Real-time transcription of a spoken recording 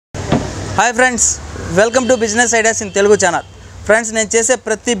Hi friends, welcome to business ideas in Telugu channel. Friends, నేను చేసే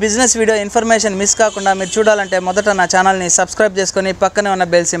ప్రతి బిజినెస్ వీడియో ఇన్ఫర్మేషన్ మిస్ కాకుండా మీరు చూడాలంటే మొదట నా ఛానల్ని సబ్స్క్రైబ్ చేసుకొని పక్కనే ఉన్న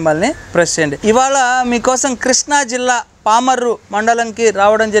బెల్ సింబల్ని ప్రెస్ చేయండి. ఇవాళ మీకోసం కృష్ణా జిల్లా పామర్రు మండలంకి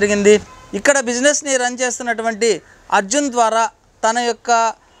రావడం జరిగింది. ఇక్కడ బిజినెస్ని రన్ చేస్తున్నటువంటి అర్జున్ ద్వారా తన యొక్క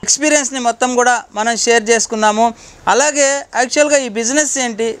ఎక్స్పీరియన్స్ని మొత్తం కూడా మనం షేర్ చేసుకుందాము. అలాగే యాక్చువల్గా ఈ బిజినెస్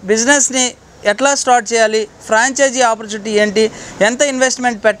ఏంటి, బిజినెస్ని ఎట్లా స్టార్ట్ చేయాలి, ఫ్రాంచైజీ ఆపర్చునిటీ ఏంటి, ఎంత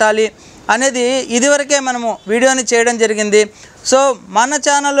ఇన్వెస్ట్మెంట్ పెట్టాలి అనేది ఇదివరకే మనము వీడియోని చేయడం జరిగింది. సో మన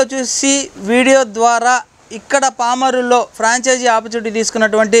ఛానల్లో చూసి వీడియో ద్వారా ఇక్కడ పామరులో ఫ్రాంచైజీ ఆపర్చునిటీ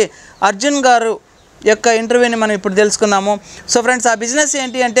తీసుకున్నటువంటి అర్జున్ గారు యొక్క ఇంటర్వ్యూని మనం ఇప్పుడు తెలుసుకుందాము. సో ఫ్రెండ్స్, ఆ బిజినెస్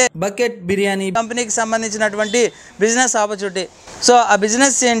ఏంటి అంటే బకెట్ బిర్యానీ కంపెనీకి సంబంధించినటువంటి బిజినెస్ ఆపర్చునిటీ. సో ఆ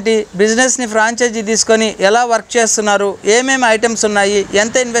బిజినెస్ ఏంటి, బిజినెస్ని ఫ్రాంచైజీ తీసుకొని ఎలా వర్క్ చేస్తున్నారు, ఏమేమి ఐటమ్స్ ఉన్నాయి,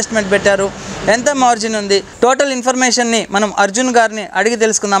 ఎంత ఇన్వెస్ట్మెంట్ పెట్టారు, ఎంత మార్జిన్ ఉంది, టోటల్ ఇన్ఫర్మేషన్ని మనం అర్జున్ గారిని అడిగి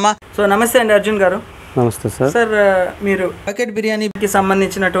తెలుసుకుందామా. సో నమస్తే అండి అర్జున్ గారు. నమస్తే సార్. సార్, మీరు బకెట్ బిర్యానీకి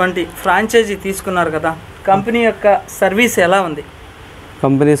సంబంధించినటువంటి ఫ్రాంచైజీ తీసుకున్నారు కదా, కంపెనీ యొక్క సర్వీస్ ఎలా ఉంది?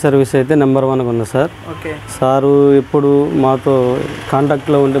 కంపెనీ సర్వీస్ అయితే నెంబర్ 1 ఉంది సార్. ఓకే. సారు ఎప్పుడు మాతో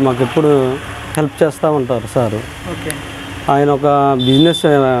కాంటాక్ట్లో ఉండి మాకు ఎప్పుడు హెల్ప్ చేస్తూ ఉంటారు సారు. ఓకే. ఆయన ఒక బిజినెస్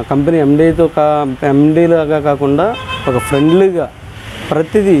కంపెనీ ఎండీలాగా కాకుండా ఒక ఫ్రెండ్లీగా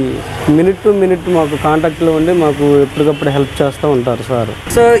ప్రతిదీ మినిట్ టు మినిట్ మాకు కాంటాక్ట్లో ఉండి మాకు ఎప్పటికప్పుడు హెల్ప్ చేస్తూ ఉంటారు సార్.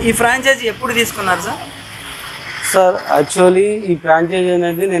 సో ఈ ఫ్రాంచైజీ ఎప్పుడు తీసుకున్నారు సార్? సార్, యాక్చువల్లీ ఈ ఫ్రాంచైజీ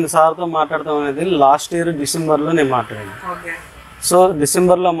అనేది నేను సార్తో మాట్లాడతాం అనేది లాస్ట్ ఇయర్ డిసెంబర్లో నేను మాట్లాడాను. ఓకే. సో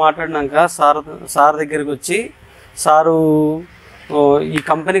డిసెంబర్లో మాట్లాడినాక సార్ దగ్గరికి వచ్చి సారు ఈ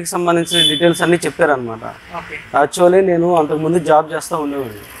కంపెనీకి సంబంధించిన డీటెయిల్స్ అన్నీ చెప్పారనమాట. యాక్చువల్లీ నేను అంతకుముందు జాబ్ చేస్తూ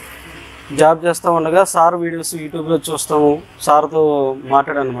ఉండేవాడిని. జాబ్ చేస్తూ ఉండగా సార్ వీడియోస్ యూట్యూబ్లో చూస్తాము, సార్తో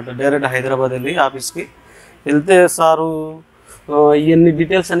మాట్లాడనమాట. డైరెక్ట్ హైదరాబాద్ వెళ్ళి ఆఫీస్కి వెళ్తే సారు ఇవన్నీ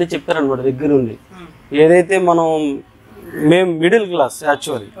డీటెయిల్స్ అన్నీ చెప్పారనమాట దగ్గరుండి. ఏదైతే మేము మిడిల్ క్లాస్,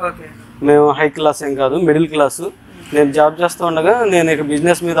 యాక్చువల్లీ మేము హై క్లాస్ ఏం కాదు, మిడిల్ క్లాసు. నేను జాబ్ చేస్తూ ఉండగా నేను ఇక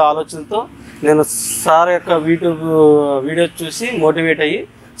బిజినెస్ మీద ఆలోచనతో నేను సార్ యొక్క యూట్యూబ్ వీడియోస్ చూసి మోటివేట్ అయ్యి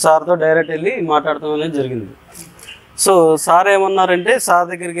సార్తో డైరెక్ట్ వెళ్ళి మాట్లాడటం అనేది జరిగింది. సో సార్ ఏమన్నారంటే, సార్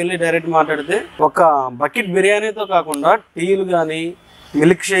దగ్గరికి వెళ్ళి డైరెక్ట్ మాట్లాడితే ఒక బకెట్ బిర్యానీతో కాకుండా టీలు కానీ,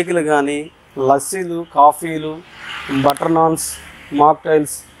 మిల్క్ షేకులు కానీ, లస్సీలు, కాఫీలు, బటర్ నాన్స్,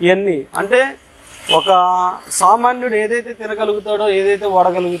 మాక్టైల్స్, ఇవన్నీ అంటే ఒక సామాన్యుడు ఏదైతే తినగలుగుతాడో, ఏదైతే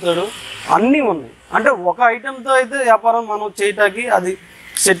వాడగలుగుతాడో అన్నీ ఉన్నాయి. అంటే ఒక ఐటెంతో అయితే వ్యాపారం మనం చేయటానికి అది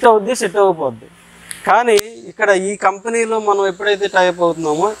సెట్ అవ్వకపోద్ది. కానీ ఇక్కడ ఈ కంపెనీలో మనం ఎప్పుడైతే టైప్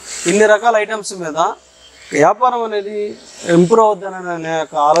అవుతున్నామో ఇన్ని రకాల ఐటమ్స్ మీద వ్యాపారం అనేది ఇంప్రూవ్ అవుద్దనే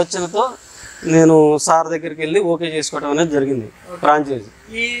ఒక ఆలోచనతో నేను సార్ దగ్గరికి వెళ్ళి ఓకే చేసుకోవడం అనేది జరిగింది. ఫ్రాంచైజీ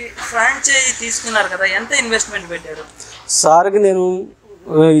ఈ ఫ్రాంచైజీ తీసుకున్నారు కదా, ఎంత ఇన్వెస్ట్మెంట్ పెట్టారు? సార్కి నేను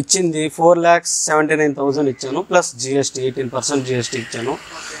ఇచ్చింది 4,79,000 ఇచ్చాను, ప్లస్ జిఎస్టీ 18% జిఎస్టీ ఇచ్చాను.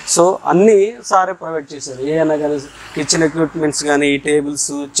 సో అన్నీ సారే ప్రొవైడ్ చేశారు. ఏమైనా కానీ కిచెన్ ఎక్విప్మెంట్స్ కానీ,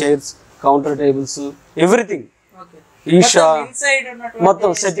 tables, chairs, counter tables, everything, Isha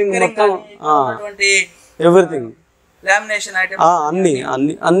మొత్తం సెట్టింగ్ మొత్తం ఎవ్రీథింగ్,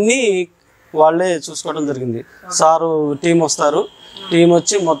 అన్నీ వాళ్ళే చూసుకోవడం జరిగింది. సారు టీం వస్తారు, టీం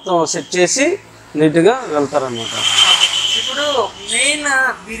వచ్చి మొత్తం సెట్ చేసి నీట్గా వెళ్తారనమాట. ఇప్పుడు మెయిన్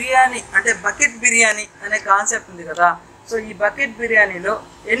బిర్యానీ అంటే బకెట్ బిర్యానీ అనే కాన్సెప్ట్ ఉంది కదా, సో ఈ బకెట్ బిర్యానీలో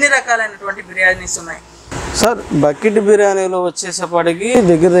ఎన్ని రకాలైనటువంటి బిర్యానీస్ ఉన్నాయి సార్? బకెట్ బిర్యానీలో వచ్చేసేపటికి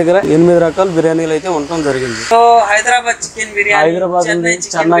దగ్గర 8 రకాల బిర్యానీలు అయితే ఉండటం జరిగింది. So Hyderabad chicken biryani, Chennai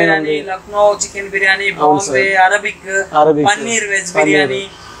biryani, Lucknow chicken biryani, Bombay Arabic, paneer veg biryani,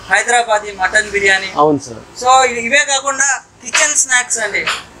 Hyderabadi mutton biryani. అవును సార్. సో ఇవే కాకుండా కిచెన్ స్నాక్స్ అండి,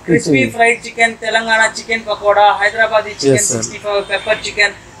 crispy fried chicken, Telangana chicken pakoda, Hyderabadi chicken 65, pepper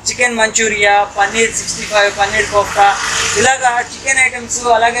chicken, chicken Manchuria, paneer 65, paneer kofta, ఇలాగా చికెన్ ఐటమ్స్,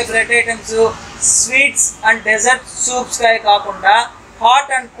 అలాగే bread items, sweets and dessert soups కాకుండా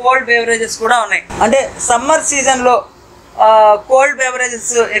హాట్ అండ్ కోల్డ్ బెవరేజెస్ కూడా ఉన్నాయి. అంటే సమ్మర్ సీజన్లో కోల్డ్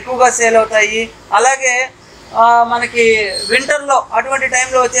బెవరేజెస్ ఎక్కువగా సేల్ అవుతాయి. అలాగే మనకి వింటర్లో అటువంటి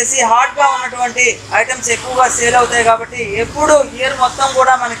టైంలో వచ్చేసి హాట్గా ఉన్నటువంటి ఐటమ్స్ ఎక్కువగా సేల్ అవుతాయి. కాబట్టి ఎప్పుడు ఇయర్ మొత్తం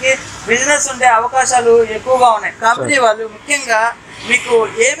కూడా మనకి బిజినెస్ ఉండే అవకాశాలు ఎక్కువగా ఉన్నాయి. కంపెనీ వాళ్ళు ముఖ్యంగా మీకు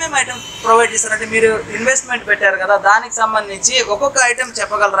ఏమేమి ఐటమ్స్ ప్రొవైడ్ చేస్తారంటే, మీరు ఇన్వెస్ట్మెంట్ పెట్టారు కదా, దానికి సంబంధించి ఒక్కొక్క ఐటమ్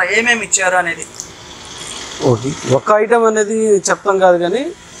చెప్పగలరా, ఏమేమి ఇచ్చారు అనేది? ఓకే, ఒక ఐటమ్ అనేది చెప్తాం కాదు కానీ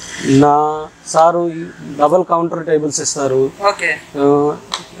నా సారు డబుల్ కౌంటర్ టేబుల్స్ ఇస్తారు,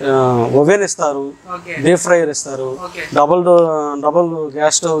 ఓవెన్ ఇస్తారు, డీప్ ఫ్రైయర్ ఇస్తారు, డబుల్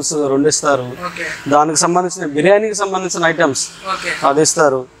గ్యాస్ స్టవ్స్ 2 ఇస్తారు. దానికి సంబంధించిన బిర్యానీకి సంబంధించిన ఐటమ్స్ అది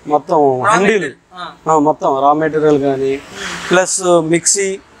ఇస్తారు. మొత్తం హండీలు, మొత్తం రా మెటీరియల్ కానీ, plus mixie,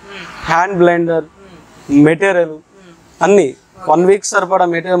 hand blender, material అన్నీ 1 వీక్ సరిపడా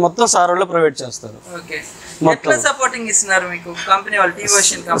మెటీరియల్ మొత్తం సార్ వాళ్ళు ప్రొవైడ్ చేస్తారు.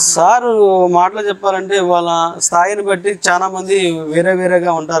 సార్ మాటలో చెప్పాలంటే వాళ్ళ స్థాయిని బట్టి చాలా మంది వేరే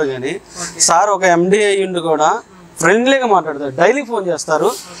వేరేగా ఉంటారు, కానీ సార్ ఒక ఎండి అయ్యిండు కూడా ఫ్రెండ్లీగా మాట్లాడతారు. డైలీ ఫోన్ చేస్తారు,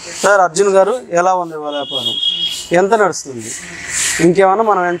 సార్ అర్జున్ గారు ఎలా ఉంది వాళ్ళ వ్యాపారం, ఎంత నడుస్తుంది, ఇంకేమన్నా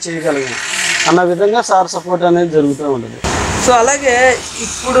మనం ఏం చేయగలిగాం అన్న విధంగా సార్ సపోర్ట్ అనేది జరుగుతూ ఉంటుంది. సో అలాగే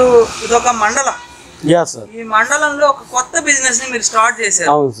ఇప్పుడు ఇదొక మండలం, ఈ మండలంలో ఒక కొత్త బిజినెస్ ని మీరు స్టార్ట్ చేశారు.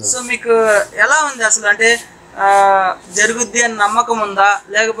 సో మీకు ఎలా ఉంది అసలు, అంటే జరుగుద్ది అని నమ్మకం ఉందా,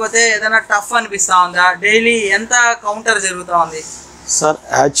 లేకపోతే ఏదైనా టఫ్ అనిపిస్తా ఉందా, డైలీ ఎంత కౌంటర్ జరుగుతూ ఉంది? సార్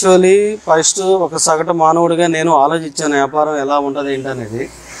యాక్చువల్లీ ఫస్ట్ ఒక సగటు మానవుడిగా నేను ఆలోచించాను వ్యాపారం ఎలా ఉంటుంది ఏంటనేది.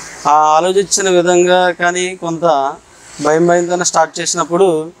 ఆ ఆలోచించిన విధంగా కానీ కొంత భయంతోనే స్టార్ట్ చేసినప్పుడు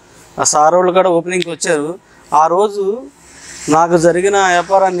ఆ సార్ వాళ్ళు కూడా ఓపెనింగ్కి వచ్చారు. ఆ రోజు నాకు జరిగిన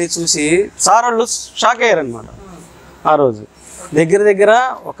వ్యాపారాన్ని చూసి సార్ వాళ్ళు షాక్ అయ్యారనమాట. ఆ రోజు దగ్గర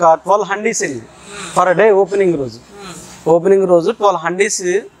ఒక 12 హండీస్ వెళ్ళి పర్ డే ఓపెనింగ్ రోజు 12 హండీస్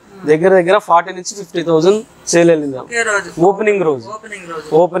దగ్గర 40 నుంచి 50,000 సేల్ వెళ్ళింది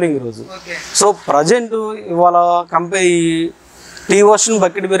ఓపెనింగ్ రోజు. సో ప్రజెంట్ ఇవాళ company tea ocean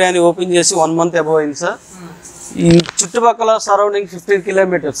bucket biryani open చేసి 1 మంత్ అబౌవ్ అయింది సార్. ఈ చుట్టుపక్కల surrounding 15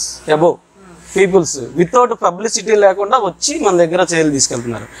 kilometres above peoples without publicity లేకుండా వచ్చి మన దగ్గర సేల్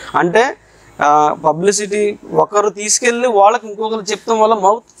తీసుకెళ్తున్నారు. అంటే పబ్లిసిటీ ఒకరు తీసుకెళ్ళి వాళ్ళకి ఇంకొకరు చెప్తాం వల్ల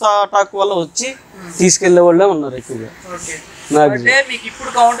మౌత్ టాక్ వల్ల వచ్చి తీసుకెళ్లే వాళ్ళే ఉన్నారు ఎక్కువగా.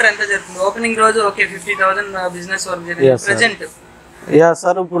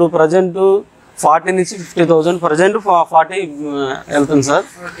 సార్ ఇప్పుడు ప్రజెంట్ 40 నుంచి 50,000 ప్రజెంట్ 40 వెళ్తుంది sir.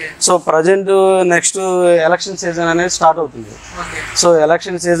 So present next election season అనేది స్టార్ట్ అవుతుంది. సో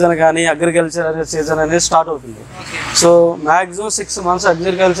ఎలక్షన్ సీజన్ కానీ అగ్రికల్చర్ సీజన్ అనేది స్టార్ట్ అవుతుంది. So maximum 6 months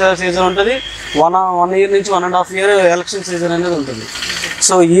agriculture season ఉంటుంది, 1 ఇయర్ నుంచి 1.5 ఇయర్ ఎలక్షన్ సీజన్ అనేది ఉంటుంది.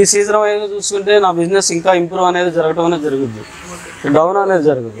 సో ఈ సీజన్ అనేది చూసుకుంటే నా బిజినెస్ ఇంకా ఇంప్రూవ్ అనేది జరగడం అనేది జరుగుతుంది, డౌన్ అనేది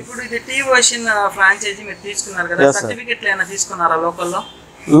జరుగుతుంది.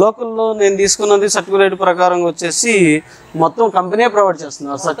 లోకల్లో నేను తీసుకున్నది సర్టిఫికేట్ ప్రకారం వచ్చేసి మొత్తం కంపెనీ ప్రొవైడ్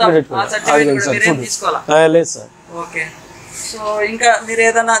చేస్తున్నారు సర్టిఫికేట్. లేదు సార్. ఓకే. సో ఇంకా మీరు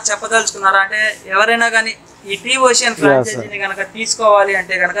ఏదైనా చెప్పదలుచుకున్నారా, అంటే ఎవరైనా కానీ ఈ టీ ఓషన్ ఫ్రాంచైజీని కనుక తీసుకోవాలి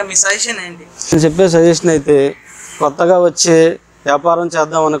అంటే కనుక మీ సజెషన్ ఏంటి? నేను చెప్పే సజెషన్ అయితే కొత్తగా వచ్చే వ్యాపారం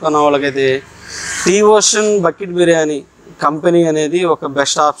చేద్దాం అనుకున్న వాళ్ళకైతే tea ocean bucket biryani company అనేది ఒక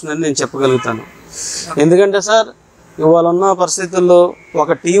బెస్ట్ ఆప్షన్ అని నేను చెప్పగలుగుతాను. ఎందుకంటే సార్ ఇవాళ ఉన్న పరిస్థితుల్లో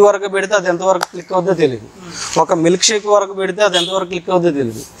ఒక టీ వరకు పెడితే అది ఎంతవరకు క్లిక్ అవుద్దో తెలియదు, ఒక మిల్క్ షేక్ వరకు పెడితే అది ఎంతవరకు క్లిక్ అవుద్దో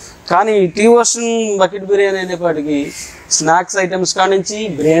తెలియదు. కానీ ఈ tea ocean bucket biryani అనేపాటికి snacks items కానించి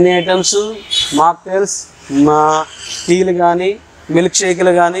బిర్యానీ ఐటమ్స్, మాక్టైల్స్, టీలు కానీ మిల్క్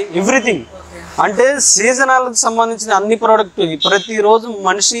షేక్లు కానీ ఎవ్రీథింగ్, అంటే సీజనల్కి సంబంధించిన అన్ని ప్రోడక్ట్ ప్రతిరోజు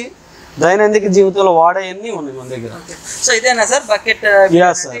మనిషి దైనందిక జీవితంలో వాడేవన్నీ ఉన్నాయి మన దగ్గర. సో ఇదేనా సార్ బకెట్?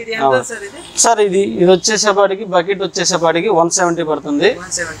 సార్ ఇది వచ్చేసేపాటికి బకెట్ వచ్చేసేపాటికి 170 పడుతుంది.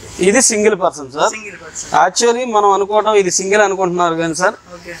 ఇది సింగిల్ పర్సన్ సార్. యాక్చువల్లీ మనం అనుకోవడం ఇది సింగిల్ అనుకుంటున్నారు కానీ సార్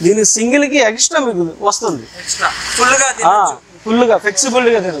దీని సింగిల్ కి ఎక్స్ట్రా మీకు వస్తుంది, ఫుల్గా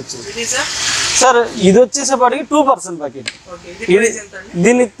ఫ్లెక్సిబుల్గా తినొచ్చు సార్. ఇది వచ్చేసేపాటికి 2% బకెట్, ఇది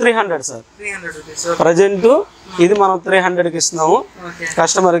దీన్ని 300 సార్. ప్రజెంట్ ఇది మనం 300కి ఇస్తున్నాము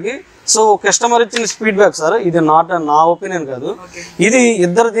కస్టమర్కి. సో కస్టమర్ ఇచ్చిన ఫీడ్బ్యాక్ సార్, ఇది నా ఒపీనియన్ కాదు, ఇది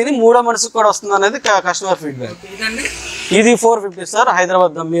ఇద్దరు తిని మూడో మనిషికి కూడా వస్తుంది అనేది కస్టమర్ ఫీడ్బ్యాక్. ఇది 450 సార్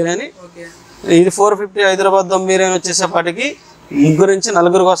హైదరాబాద్ దమ్ బిర్యానీ. ఇది 450 హైదరాబాద్ దమ్ బిర్యానీ వచ్చేసేపాటికి 3 నుంచి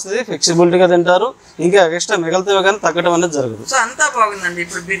 4 వస్తుంది, ఫ్లెక్సిబిలిటీగా తింటారు, ఇంకా ఎక్స్ట్రా మిగతావి కానీ తగ్గడం అనేది జరుగుతుంది. సో అంతా బాగుందండి.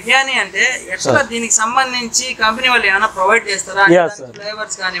 ఇప్పుడు బిర్యానీ అంటే ఎట్లా దీనికి సంబంధించి కంపెనీ వాళ్ళు ఏమైనా ప్రొవైడ్ చేస్తారా?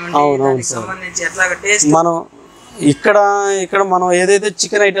 ఫ్లేవర్స్ కానివ్వండి సంబంధించి ఎట్లాగా టేస్ట్ మనం ఇక్కడ మనం ఏదైతే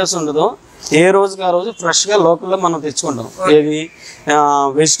చికెన్ ఐటమ్స్ ఉంటుందో ఏ రోజుకి ఆ రోజు ఫ్రెష్గా లోకల్లో మనం తెచ్చుకుంటాం. ఏది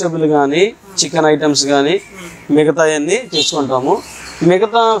వెజిటబుల్ కానీ చికెన్ ఐటమ్స్ కానీ మిగతా అన్నీ తెచ్చుకుంటాము.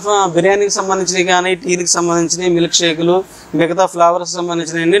 మిగతా బిర్యానీకి సంబంధించినవి కానీ టీలకు సంబంధించినవి మిల్క్ షేకులు మిగతా ఫ్లేవర్స్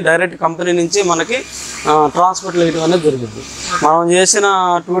సంబంధించినవి డైరెక్ట్ కంపెనీ నుంచి మనకి ట్రాన్స్పోర్ట్ వేయడం అనేది జరుగుతుంది. మనం చేసిన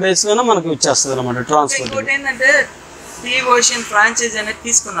 2 డేస్లోనే మనకి వచ్చేస్తుంది అనమాట ట్రాన్స్పోర్ట్. టీ ఓషన్ ఫ్రాంచైజీ అనేది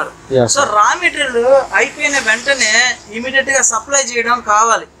తీసుకున్నారు. సో రా మెటీరియల్ అయిపోయిన వెంటనే ఇమీడియట్ గా సప్లై చేయడం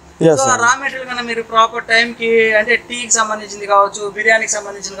కావాలి. సో రా మెటీరియల్ కన్నా మీరు ప్రాపర్ టైం కి, అంటే టీకి సంబంధించింది కావచ్చు, బిర్యానీకి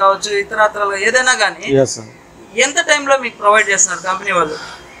సంబంధించింది కావచ్చు, ఇతరత్ర ఏదైనా కానీ ఎంత టైంలో మీకు ప్రొవైడ్ చేస్తున్నారు కంపెనీ వాళ్ళు?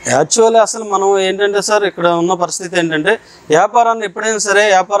 యాక్చువల్లీ అసలు మనం ఏంటంటే సార్ ఇక్కడ ఉన్న పరిస్థితి ఏంటంటే వ్యాపారాన్ని ఎప్పుడైనా సరే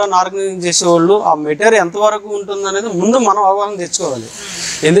వ్యాపారాన్ని ఆర్గనైజ్ చేసేవాళ్ళు ఆ మెటీరియల్ ఎంతవరకు ఉంటుంది అనేది ముందు మనం అవగాహన తెచ్చుకోవాలి.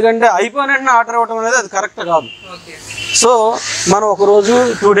 ఎందుకంటే అయిపోయిన ఆర్డర్ ఇవ్వడం అనేది అది కరెక్ట్ కాదు. సో మనం ఒక రోజు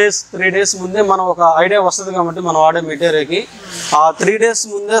 2 days 3 days ముందే మనం ఒక ఐడియా వస్తుంది కాబట్టి మనం వాడే మెటీరియల్కి ఆ 3 days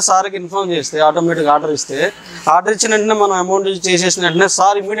ముందే సార్కి ఇన్ఫార్మ్ చేస్తే ఆటోమేటిక్గా ఆర్డర్ ఇస్తే ఆర్డర్ ఇచ్చిన వెంటనే మనం అమౌంట్ చేసేసిన వెంటనే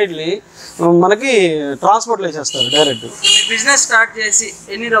సార్ ఇమీడియట్లీ మనకి ట్రాన్స్పోర్ట్లో వేసేస్తారు డైరెక్ట్. బిజినెస్ స్టార్ట్ చేసి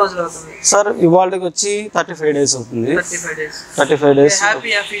ఎన్ని రోజులు అవుతుంది సార్? ఇవాళకి వచ్చి 35 days అవుతుంది. 35 days.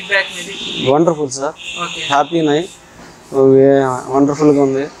 వండర్ఫుల్ సార్, హ్యాపీ నై, వండర్ఫుల్గా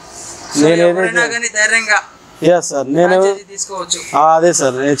ఉంది. నేను ఏదైతే ఎస్ సార్ నేను అదే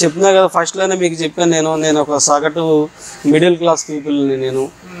సార్ నేను చెప్పినా కదా ఫస్ట్లోనే మీకు చెప్పాను. నేను ఒక సగటు మిడిల్ క్లాస్ పీపుల్ని. నేను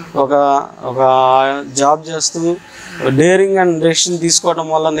ఒక జాబ్ చేస్తూ డేరింగ్ అండ్ డెసిషన్ తీసుకోవడం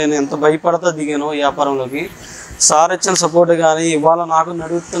వల్ల నేను ఎంత భయపడతా దిగాను వ్యాపారంలోకి. సార్ ఇచ్చిన సపోర్ట్ కానీ ఇవాళ నాకు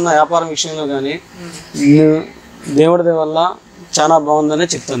నడుస్తున్న వ్యాపారం విషయంలో కానీ దేవుడి వల్ల చాలా బాగుందనే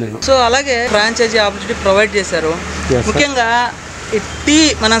చెప్తాను నేను. సో అలాగే ఫ్రాంచైజీ ఆపర్చునిటీ ప్రొవైడ్ చేశారు. ముఖ్యంగా టీ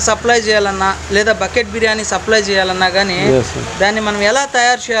మనం సప్లై చేయాలన్నా లేదా బకెట్ బిర్యానీ సప్లై చేయాలన్నా కానీ దాన్ని మనం ఎలా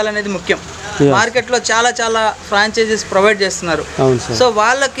తయారు చేయాలనేది ముఖ్యం. మార్కెట్లో చాలా ఫ్రాంచైజీస్ ప్రొవైడ్ చేస్తున్నారు. సో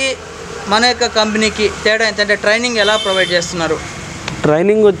వాళ్ళకి మన యొక్క కంపెనీకి తేడా ఏంటంటే ట్రైనింగ్ ఎలా ప్రొవైడ్ చేస్తున్నారు?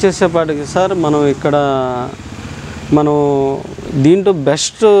 ట్రైనింగ్ వచ్చేసేపాటికి సార్ మనం దీంట్లో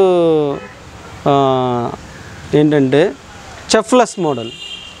బెస్ట్ ఏంటంటే చెఫ్లెస్ మోడల్.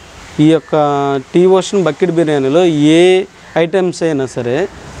 ఈ యొక్క టీ ఓషన్ బకెట్ బిర్యానీలో ఏ ఐటమ్స్ అయినా సరే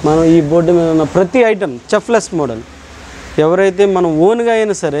మనం ఈ బోర్డు మీద ఉన్న ప్రతి ఐటమ్ చెఫ్లెస్ మోడల్. ఎవరైతే మనం ఓన్గా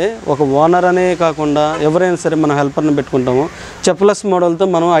అయినా సరే ఒక ఓనర్ అనే కాకుండా ఎవరైనా సరే మనం హెల్పర్ని పెట్టుకుంటామో చెఫ్లెస్ మోడల్తో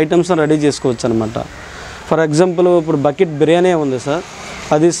మనం ఐటమ్స్ రెడీ చేసుకోవచ్చు అనమాట. ఫర్ ఎగ్జాంపుల్ ఇప్పుడు బకెట్ బిర్యానీ ఉంది సార్,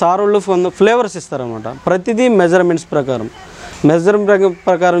 అది సార్ వాళ్ళు ఫ్లేవర్స్ ఇస్తారనమాట. ప్రతిదీ మెజర్మెంట్స్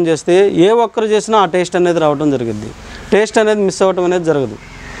ప్రకారం చేస్తే ఏ ఒక్కరు చేసినా ఆ టేస్ట్ అనేది రావడం జరిగింది. టేస్ట్ అనేది మిస్ అవ్వటం అనేది జరగదు.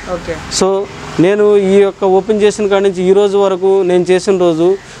 ఓకే. సో నేను ఈ యొక్క ఓపెన్ చేసిన కాడి నుంచి ఈ రోజు వరకు నేను చేసిన రోజు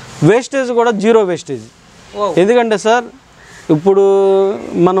వేస్టేజ్ కూడా 0 వేస్టేజ్. ఎందుకంటే సార్ ఇప్పుడు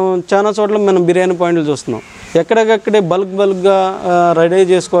మనం చాలా చోట్ల మనం బిర్యానీ పాయింట్లు చూస్తున్నాం, ఎక్కడికక్కడే బల్క్గా రెడీ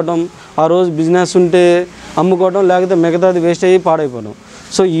చేసుకోవడం, ఆ రోజు బిజినెస్ ఉంటే అమ్ముకోవడం, లేకపోతే మిగతాది వేస్ట్ అయ్యి పాడైపోవడం.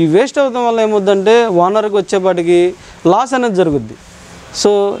 సో ఈ వేస్ట్ అవ్వడం వల్ల ఏమవుద్దంటే ఓనర్కి వచ్చేపాటికి లాస్ అనేది జరుగుద్ది.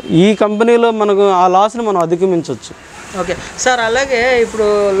 సో ఈ కంపెనీలో మనకు ఆ లాస్ని మనం అధిగమించవచ్చు. Okay sir. అలాగే ఇప్పుడు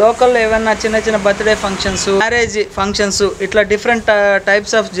లోకల్లో ఏమైనా చిన్న బర్త్డే ఫంక్షన్స్, మ్యారేజ్ ఫంక్షన్స్ ఇట్లా డిఫరెంట్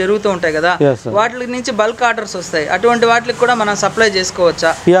టైప్స్ ఆఫ్ జరుగుతూ ఉంటాయి కదా, వాటి నుంచి బల్క్ ఆర్డర్స్ వస్తాయి. అటువంటి వాటికి కూడా మనం సప్లై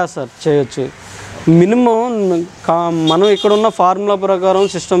చేసుకోవచ్చా? యా సార్, చేయొచ్చు. మినిమం మనం ఇక్కడ ఉన్న ఫార్ములా ప్రకారం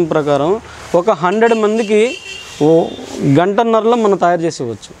సిస్టమ్ ప్రకారం ఒక 100 మందికి గంటన్నరలో మనం తయారు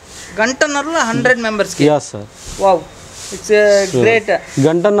చేసేవచ్చు. గంటన్నరలో 100 మెంబర్స్కి? Yeah sir. Wow, it's great.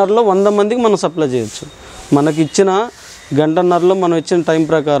 గంటన్నరలో 100 మందికి మనం సప్లై చేయొచ్చు. మనకి ఇచ్చిన గంటన్నరలో మనం ఇచ్చిన టైం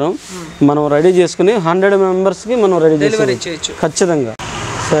ప్రకారం మనం రెడీ చేసుకుని 100 మెంబర్స్కి మనం రెడీ చేయొచ్చు ఖచ్చితంగా.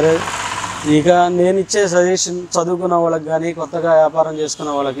 సరే, ఇక నేను ఇచ్చే సజెషన్ చదువుకున్న వాళ్ళకి కానీ కొత్తగా వ్యాపారం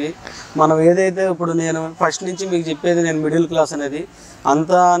చేసుకున్న వాళ్ళకి, మనం ఏదైతే ఇప్పుడు నేను ఫస్ట్ నుంచి మీకు చెప్పేది, నేను మిడిల్ క్లాస్ అనేది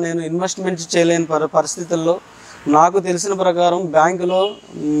అంతా నేను ఇన్వెస్ట్మెంట్ చేయలేని పరిస్థితుల్లో నాకు తెలిసిన ప్రకారం బ్యాంకులో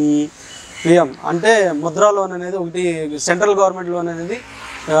పిఎం అంటే ముద్రా లోన్ అనేది ఒకటి సెంట్రల్ గవర్నమెంట్ లోన్ అనేది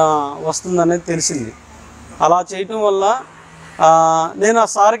వస్తుందనేది తెలిసింది. అలా చేయటం వల్ల నేను ఆ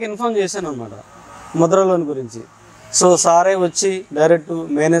సార్కి ఇన్ఫార్మ్ చేశాను అనమాట ముద్రా లోన్ గురించి. సో సారే వచ్చి డైరెక్ట్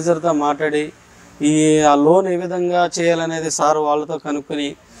మేనేజర్తో మాట్లాడి ఆ లోన్ ఏ విధంగా చేయాలనేది సార్ వాళ్ళతో కనుక్కొని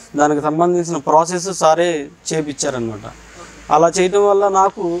దానికి సంబంధించిన ప్రాసెస్ సారే చేపించారనమాట. అలా చేయటం వల్ల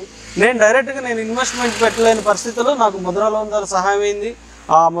నేను డైరెక్ట్గా ఇన్వెస్ట్మెంట్ పెట్టలేని పరిస్థితుల్లో నాకు ముద్రా లోన్ ద్వారా సహాయం అయింది.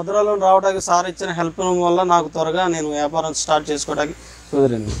 ఆ ముద్రా లోన్ రావడానికి సార్ ఇచ్చిన హెల్ప్ వల్ల నాకు త్వరగా నేను వ్యాపారం స్టార్ట్ చేసుకోవడానికి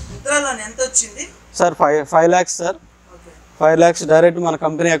కుదిరింది. Sir 5 lakhs sir. 5 lakhs direct మన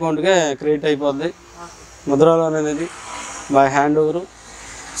కంపెనీ అకౌంట్కే క్రెడిట్ అయిపోద్ది. ముద్రా లోన్ అనేది బై హ్యాండ్ ఓవరు.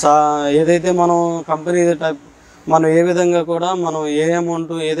 ఏదైతే మనం కంపెనీ టైప్ మనం ఏ విధంగా కూడా మనం ఏ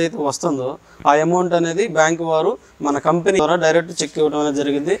అమౌంట్ ఏదైతే వస్తుందో ఆ అమౌంట్ అనేది బ్యాంకు వారు మన కంపెనీ ద్వారా డైరెక్ట్ చెక్ ఇవ్వడం అనేది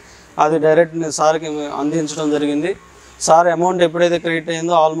జరిగింది. అది డైరెక్ట్ నేను సార్కి అందించడం జరిగింది. సార్ అమౌంట్ ఎప్పుడైతే క్రెడిట్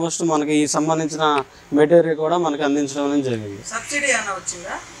అయిందో ఆల్మోస్ట్ మనకి ఈ సంబంధించిన మెటీరియల్ కూడా మనకి అందించడం అనేది జరిగింది.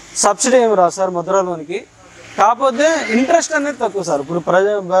 సబ్సిడీ ఏమి రాదు సార్ ముద్రా లోన్కి, కాకపోతే ఇంట్రెస్ట్ అనేది తక్కువ సార్. ఇప్పుడు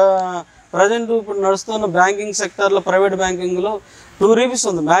ప్రజెంట్ ఇప్పుడు నడుస్తున్న బ్యాంకింగ్ సెక్టర్లో ప్రైవేట్ బ్యాంకింగ్లో 2 rupees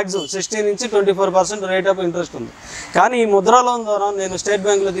ఉంది మ్యాక్సిమం, 16 నుంచి 24% రేట్ ఆఫ్ ఇంట్రెస్ట్ ఉంది. కానీ ఈ ముద్రా లోన్ ద్వారా నేను స్టేట్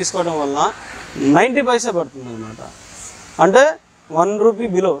బ్యాంక్లో తీసుకోవడం వల్ల 90 పైసే పడుతుంది అనమాట. అంటే 1 rupee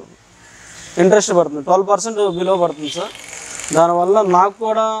బిలో ఇంట్రెస్ట్ పడుతుంది, 12% బిలో పడుతుంది సార్. దానివల్ల నాకు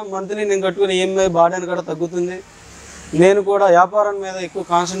కూడా మంత్లీ నేను కట్టుకుని ఈఎంఐ బాడీ కూడా తగ్గుతుంది. నేను కూడా వ్యాపారం మీద ఎక్కువ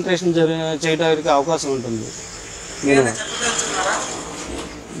కాన్సన్ట్రేషన్ చేయడానికి అవకాశం ఉంటుంది.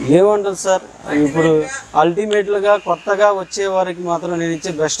 ఏమంటుంది సార్, ఇప్పుడు అల్టిమేట్గా కొత్తగా వచ్చే వారికి మాత్రం నేను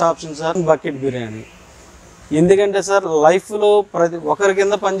ఇచ్చే best option sir bucket biryani. ఎందుకంటే సార్ లైఫ్లో ప్రతి ఒక్కరి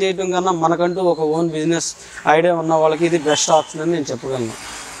కింద పని చేయడం కన్నా మనకంటూ ఒక ఓన్ బిజినెస్ ఐడియా ఉన్న వాళ్ళకి ఇది బెస్ట్ ఆప్షన్ అని నేను చెప్పగలను.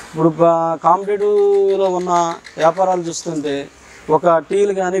 ఇప్పుడు కాంపిటేటివ్లో ఉన్న వ్యాపారాలు చూస్తుంటే ఒక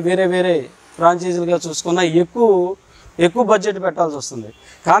టీలు కానీ వేరే వేరే ఫ్రాంచైజీలుగా చూసుకున్నా ఎక్కువ బడ్జెట్ పెట్టాల్సి వస్తుంది.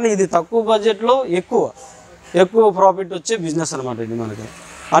 కానీ ఇది తక్కువ బడ్జెట్లో ఎక్కువ ప్రాఫిట్ వచ్చే బిజినెస్ అనమాట. ఇది మనకి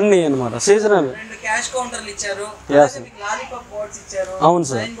అన్నీ అనమాట సీజనల్. అవును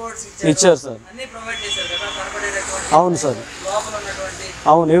సార్, ఇచ్చారు సార్. అవును సార్,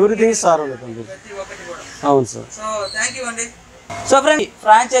 అవును, ఎవ్రీథింగ్ సార్. అవును సార్. సో ఫ్రెండ్,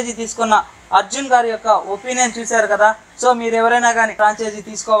 ఫ్రాంచైజీ తీసుకున్న అర్జున్ గారి యొక్క ఒపీనియన్ చూశారు కదా. సో మీరు ఎవరైనా కానీ ఫ్రాంచైజీ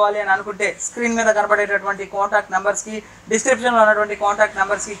తీసుకోవాలి అని అనుకుంటే స్క్రీన్ మీద కనబడేటటువంటి కాంటాక్ట్ నెంబర్స్కి, డిస్క్రిప్షన్లో ఉన్నటువంటి కాంటాక్ట్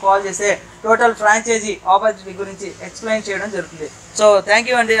నెంబర్స్కి కాల్ చేస్తే టోటల్ ఫ్రాంచైజీ ఆపర్చునిటీ గురించి ఎక్స్ప్లెయిన్ చేయడం జరుగుతుంది. సో థ్యాంక్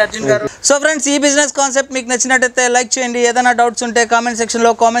యూ అండి అర్జున్ గారు. సో ఫ్రెండ్స్, ఈ బిజినెస్ కాన్సెప్ట్ మీకు నచ్చినట్టయితే లైక్ చేయండి. ఏదైనా డౌట్స్ ఉంటే కామెంట్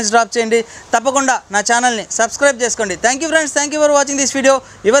సెక్షన్లో కామెంట్స్ డ్రాప్ చేయండి. తప్పకుండా నా ఛానల్ని సబ్స్క్రైబ్ చేసుకోండి. Thank you friends, thank you for watching this video.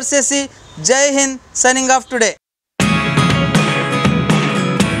 Your సేసి, జై హింద్, సైనింగ్ ఆఫ్ టుడే.